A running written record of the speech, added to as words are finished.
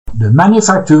The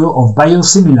manufacture of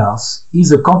biosimilars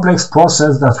is a complex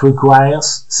process that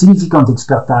requires significant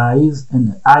expertise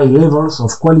and high levels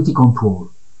of quality control.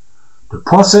 The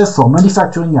process for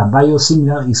manufacturing a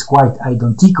biosimilar is quite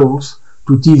identical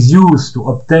to it is used to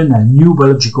obtain a new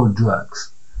biological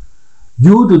drugs.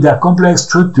 Due to their complex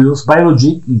structures,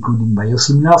 biologics, including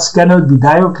biosimilars, cannot be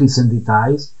directly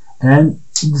synthesized and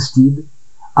instead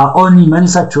are only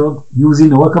manufactured using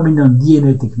recombinant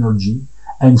DNA technology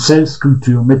and cell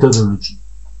culture methodology.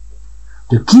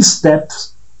 The key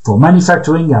steps for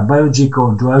manufacturing a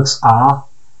biological drugs are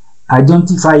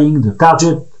identifying the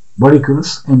target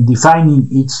molecules and defining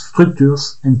its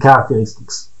structures and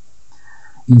characteristics,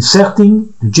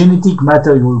 inserting the genetic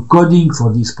material coding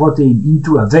for this protein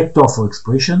into a vector for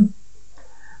expression,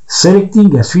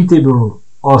 selecting a suitable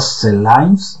host cell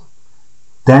lines,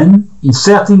 then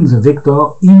inserting the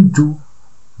vector into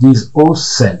these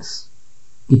host cells.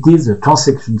 It is the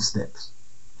transfection steps.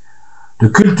 The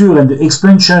culture and the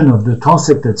expansion of the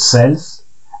transfected cells,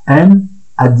 and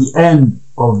at the end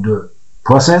of the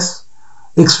process,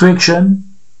 extraction,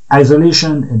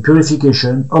 isolation and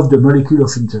purification of the molecule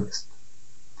of interest.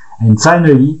 And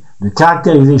finally, the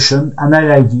characterization,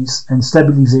 analysis and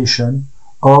stabilization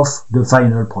of the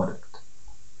final product.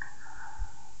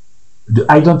 The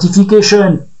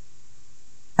identification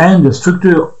and the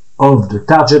structure of the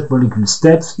target molecule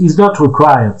steps is not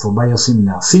required for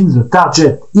biosimilar, since the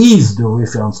target is the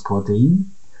reference protein,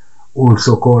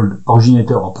 also called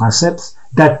originator or princeps,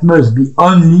 that must be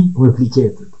only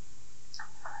replicated.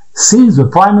 Since the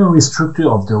primary structure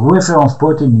of the reference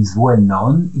protein is well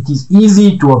known, it is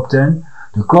easy to obtain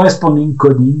the corresponding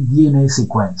coding DNA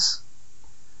sequence.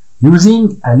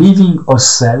 Using a living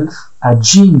host cell, a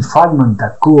gene fragment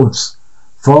that codes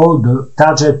for the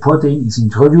target protein is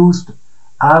introduced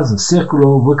as a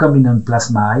circular recombinant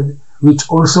plasmid, which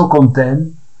also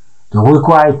contains the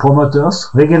required promoters,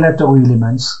 regulatory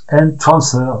elements, and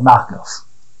transfer markers.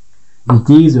 It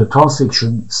is the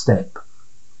transfection step.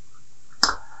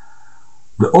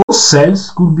 The host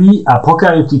cells could be a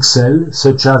prokaryotic cell,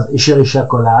 such as Escherichia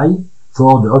coli,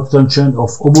 for the obtention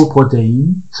of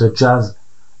homoprotein, such as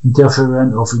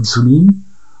interferon of insulin,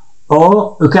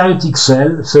 or eukaryotic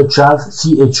cell, such as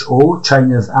CHO,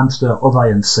 Chinese hamster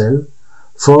ovarian cell,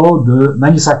 for the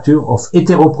manufacture of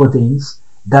heteroproteins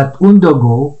that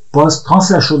undergo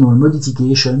post-translational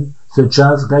modification, such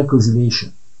as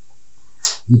glycosylation.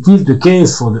 It is the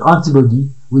case for the antibody,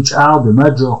 which are the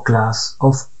major class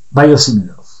of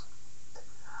biosimilars.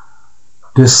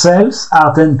 The cells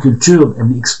are then cultured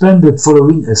and expanded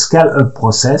following a scale-up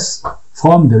process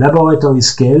from the laboratory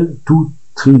scale 2-3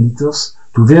 liters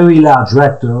to very large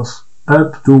reactors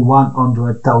up to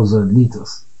 100,000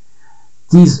 liters.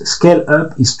 This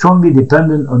scale-up is strongly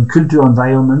dependent on culture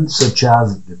environment such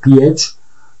as the pH,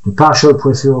 the partial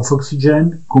pressure of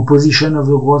oxygen, composition of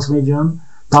the growth medium,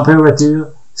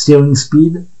 temperature, stirring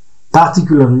speed,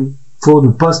 particularly for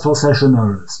the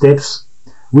post-translational steps,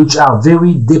 which are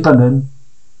very dependent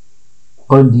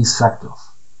on these factors.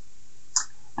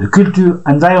 The culture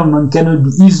environment cannot be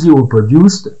easily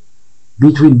reproduced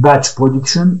between batch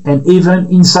production and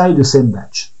even inside the same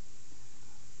batch.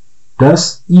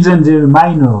 Thus, even very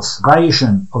minor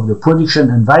variation of the production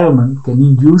environment can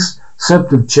induce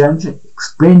subtle change,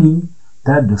 explaining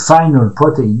that the final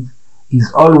protein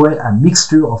is always a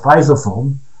mixture of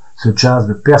isoforms, such as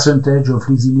the percentage of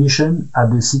lysine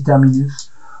at the C-terminus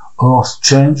or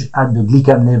change at the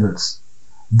glycan levels,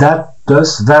 that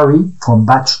thus vary from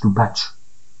batch to batch.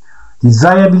 This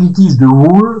variability is the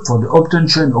rule for the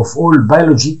obtention of all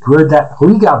biologics,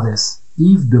 regardless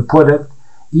if the product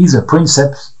is a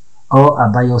princeps or a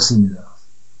biosimilar.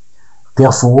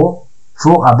 Therefore,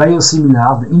 for a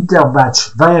biosimilar, the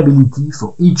interbatch variability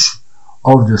for each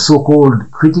of the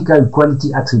so-called critical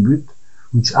quality attributes,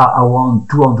 which are around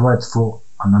 200 for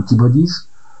an antibodies,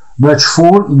 must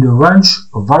fall in the range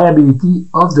of variability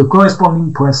of the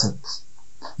corresponding princeps.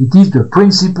 It is the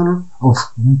principle of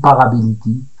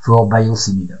comparability for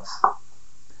biosimilars.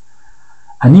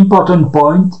 An important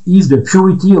point is the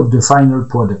purity of the final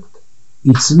product.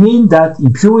 It means that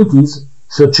impurities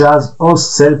such as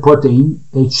host cell protein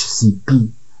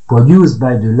HCP produced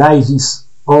by the lysis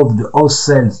of the host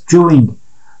cells during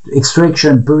the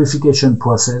extraction purification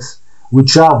process,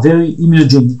 which are very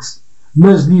immunogenic,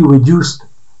 must be reduced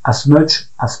as much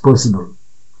as possible.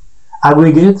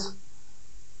 Aggregates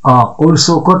are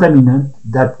also contaminants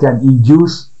that can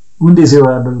induce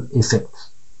undesirable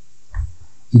effects.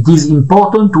 It is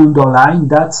important to underline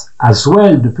that as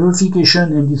well the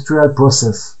purification industrial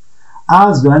process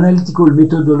as the analytical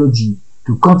methodology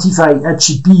to quantify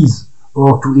HCPs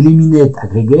or to eliminate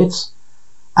aggregates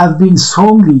have been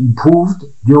strongly improved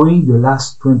during the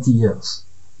last 20 years.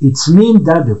 It means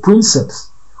that the principles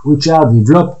which are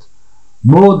developed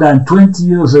more than 20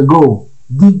 years ago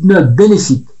did not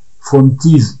benefit from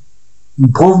this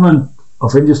improvement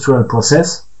of industrial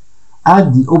process,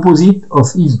 at the opposite of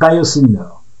its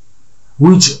biosimilar,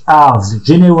 which are,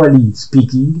 generally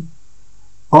speaking,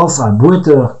 of a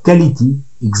better quality,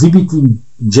 exhibiting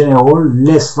in general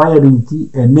less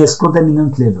variability and less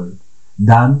contaminant level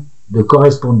than the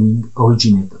corresponding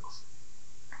originators.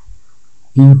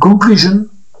 In conclusion,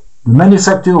 the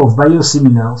manufacture of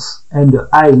biosimilars and the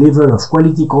high level of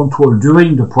quality control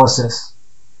during the process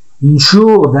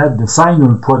ensure that the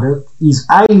final product is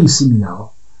highly similar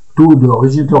to the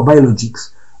originator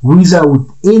biologics without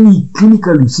any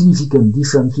clinically significant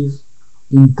differences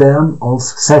in terms of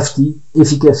safety,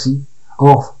 efficacy,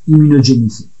 or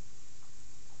immunogenicity.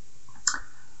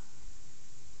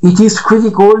 It is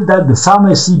critical that the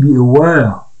pharmacy be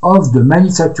aware of the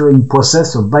manufacturing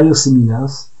process of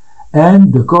biosimilars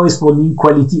and the corresponding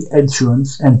quality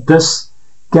assurance, and thus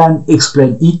can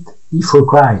explain it if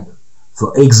required.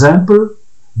 For example,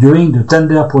 during the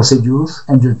tender procedures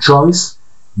and the choice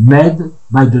made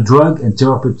by the drug and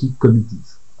therapeutic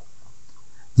committees.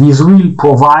 This will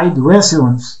provide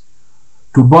reassurance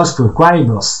to both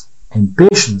prescribers and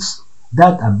patients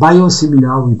that a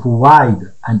biosimilar will provide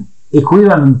an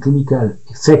equivalent clinical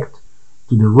effect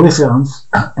to the reference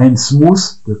and smooth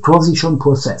the transition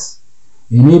process,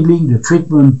 enabling the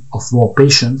treatment of more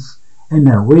patients and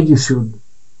a reduced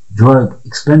drug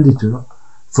expenditure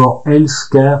for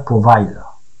healthcare providers.